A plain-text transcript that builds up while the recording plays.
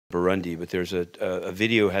Burundi, but there's a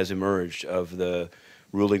video has emerged of the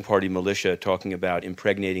ruling party militia talking about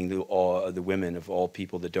impregnating the women of all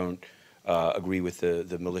people that don't agree with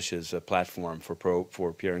the militia's platform for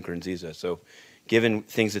Pierre Nkurunziza. So given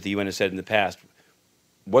things that the UN has said in the past,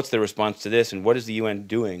 what's the response to this, and what is the UN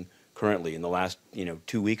doing currently in the last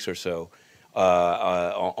 2 weeks or so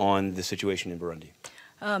on the situation in Burundi?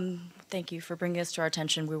 Thank you for bringing this to our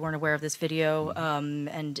attention. We weren't aware of this video,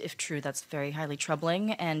 and if true, that's very highly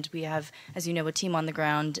troubling. And we have, as you know, a team on the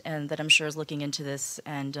ground and that I'm sure is looking into this,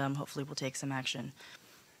 and hopefully will take some action.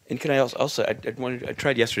 And can I also I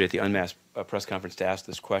tried yesterday at the Unmasked press conference to ask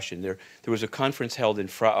this question. There was a conference held in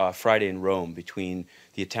Friday in Rome between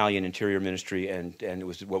the Italian Interior Ministry and it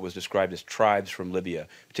was what was described as tribes from Libya,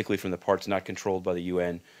 particularly from the parts not controlled by the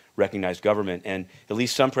UN recognized government. And at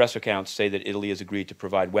least some press accounts say that Italy has agreed to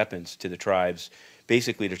provide weapons to the tribes,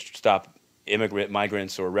 basically to stop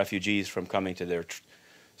migrants or refugees from coming to their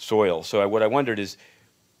soil. So what I wondered is,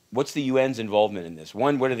 what's the UN's involvement in this?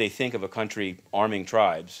 One, what do they think of a country arming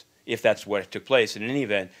tribes, if that's what took place? And in any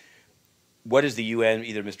event, what is the UN,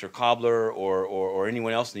 either Mr. Cobbler or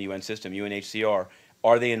anyone else in the UN system, UNHCR,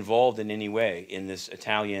 are they involved in any way in this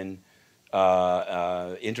Italian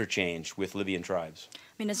interchange with Libyan tribes?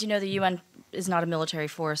 I mean, as you know, the UN is not a military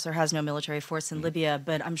force or has no military force in Libya,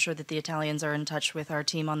 but I'm sure that the Italians are in touch with our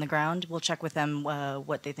team on the ground. We'll check with them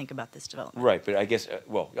what they think about this development. Right, but I guess,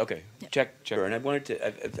 well, okay, yeah. Check. And I wanted to,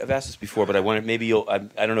 I've asked this before, but I wanted, maybe you'll, I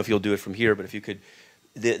don't know if you'll do it from here, but if you could,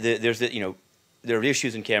 there's the, there are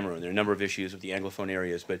issues in Cameroon. There are a number of issues with the Anglophone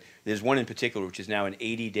areas, but there's one in particular which is now an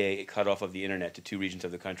 80-day cutoff of the internet to 2 regions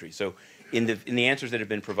of the country. So in the answers that have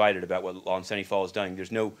been provided about what Lansani Fall is doing,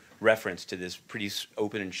 there's no reference to this pretty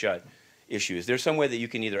open and shut issue. Is there some way that you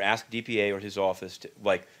can either ask DPA or his office to,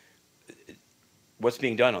 like, what's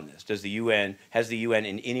being done on this? Has the UN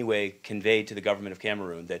in any way conveyed to the government of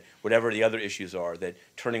Cameroon that whatever the other issues are, that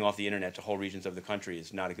turning off the internet to whole regions of the country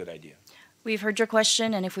is not a good idea? We've heard your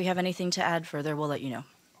question, and if we have anything to add further, we'll let you know.